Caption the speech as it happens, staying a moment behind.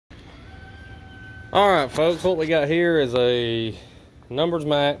Alright folks, what we got here is a numbers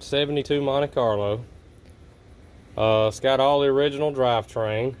match 72 Monte Carlo. It's got all the original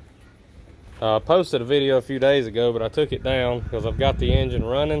drivetrain. I posted a video a few days ago, but I took it down because I've got the engine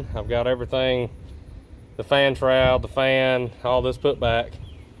running. I've got everything, the fan shroud, the fan, all this put back.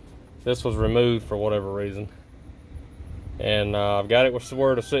 This was removed for whatever reason. And I've got it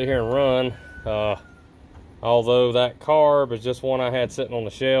somewhere to sit here and run. Although that carb is just one I had sitting on the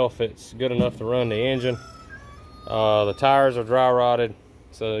shelf, it's good enough to run the engine. The tires are dry rotted,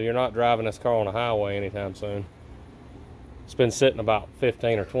 so you're not driving this car on a highway anytime soon. It's been sitting about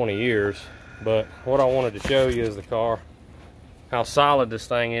 15 or 20 years, but what I wanted to show you is the car, how solid this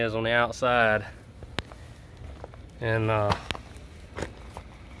thing is on the outside. And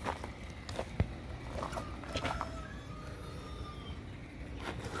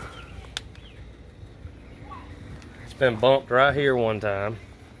been bumped right here one time,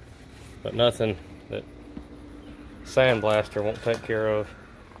 but nothing that sandblaster won't take care of.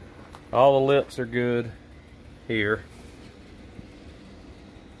 All the lips are good here.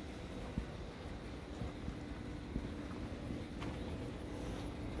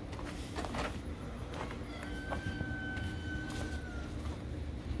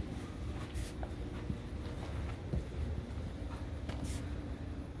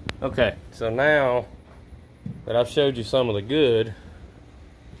 Okay, so now that I've showed you some of the good,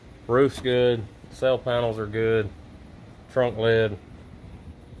 roof's good, cell panels are good, trunk lid,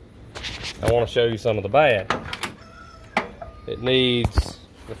 I want to show you some of the bad. It needs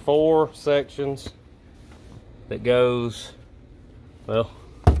the 4 sections that goes, well,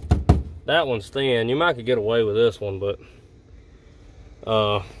 that one's thin. You might could get away with this one, but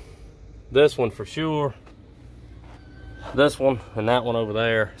this one for sure, this one and that one over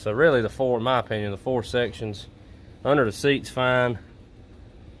there. So really the 4, in my opinion, the 4 sections. Under the seat's fine.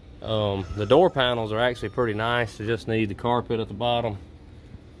 The door panels are actually pretty nice. They just need the carpet at the bottom.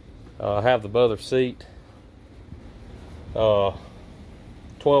 Have the other seat.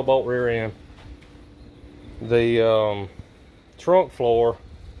 12-bolt rear end. The trunk floor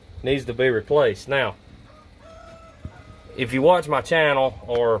needs to be replaced. Now, if you watch my channel,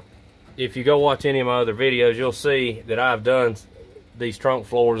 or if you go watch any of my other videos, you'll see that I've done these trunk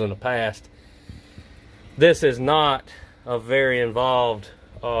floors in the past. This is not a very involved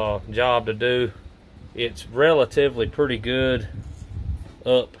job to do. It's relatively pretty good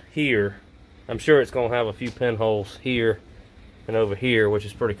up here. I'm sure it's going to have a few pinholes here and over here, which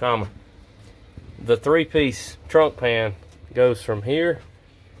is pretty common. The 3-piece trunk pan goes from here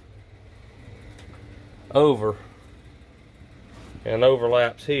over and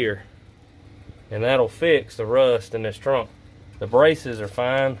overlaps here, and that'll fix the rust in this trunk. The braces are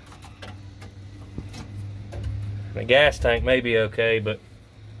fine. The gas tank may be okay, but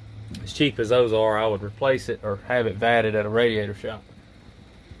as cheap as those are, I would replace it or have it vatted at a radiator shop.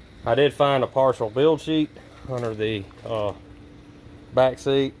 I did find a partial build sheet under the back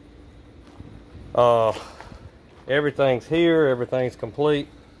seat. Everything's here, everything's complete.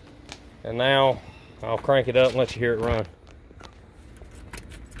 And now I'll crank it up and let you hear it run.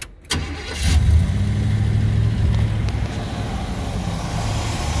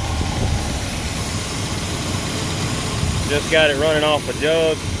 Just got it running off a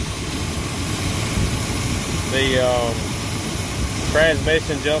jug. The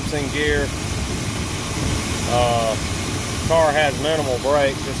transmission jumps in gear. Car has minimal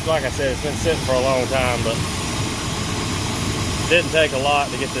brakes. Just like I said, it's been sitting for a long time, but didn't take a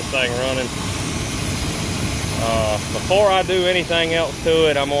lot to get this thing running. Before I do anything else to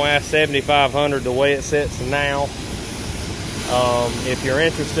it, I'm gonna ask $7,500 the way it sits now. If you're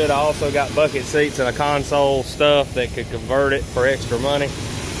interested, I also got bucket seats and a console stuff that could convert it for extra money.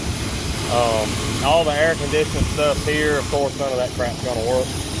 All the air conditioning stuff here, of course, none of that crap's gonna work.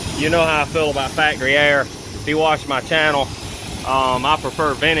 You know how I feel about factory air. If you watch my channel, I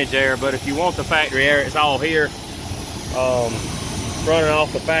prefer vintage air, but if you want the factory air, it's all here. Running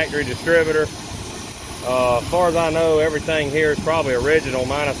off the factory distributor. As far as I know, everything here is probably original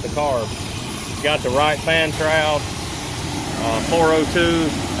minus the carb. It's got the right fan shroud. 402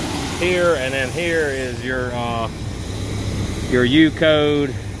 here, and then here is your U code,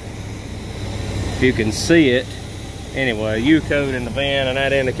 if you can see it. Anyway, U code in the van, and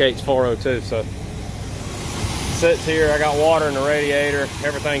that indicates 402. So sits here. I got water in the radiator.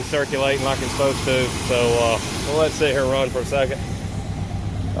 Everything's circulating like it's supposed to. So we'll let it sit here and run for a second.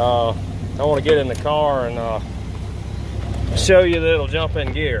 I want to get in the car and show you that it'll jump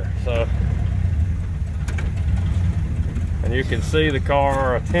in gear. So. And you can see the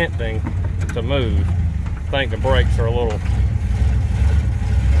car attempting to move. I think the brakes are a little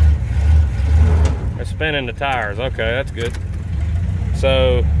spinning the tires. Okay, that's good.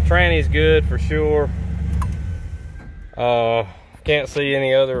 So tranny's good for sure. Can't see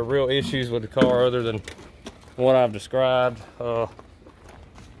any other real issues with the car other than what I've described. A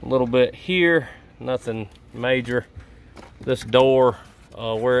little bit here, nothing major. This door,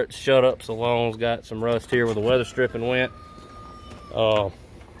 where it's shut up so long's got some rust here where the weather stripping went. A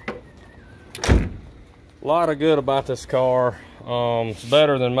lot of good about this car. It's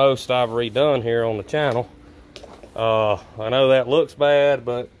better than most I've redone here on the channel. I know that looks bad,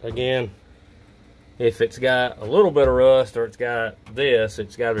 but again, if it's got a little bit of rust or it's got this,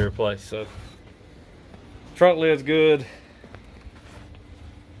 it's got to be replaced. So trunk lid's good.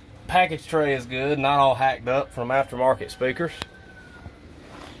 Package tray is good, not all hacked up from aftermarket speakers.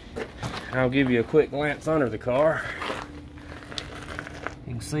 I'll give you a quick glance under the car.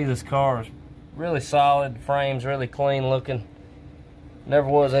 You can see this car is really solid, frame's really clean looking. Never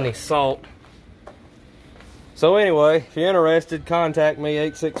was any salt. So anyway, if you're interested, contact me,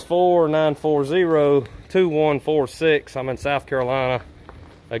 864-940-2146. I'm in South Carolina.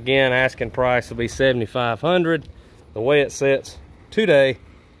 Again, asking price will be $7,500. The way it sits today,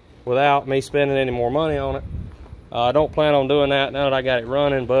 without me spending any more money on it. I don't plan on doing that now that I got it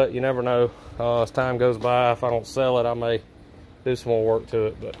running, but you never know. As time goes by, if I don't sell it, I may do some more work to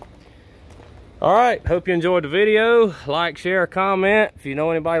it. But all right, hope you enjoyed the video. Like, share, comment. If you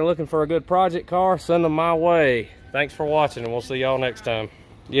know anybody looking for a good project car, send them my way. Thanks for watching, and we'll see y'all next time.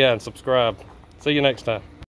 Yeah, and subscribe. See you next time.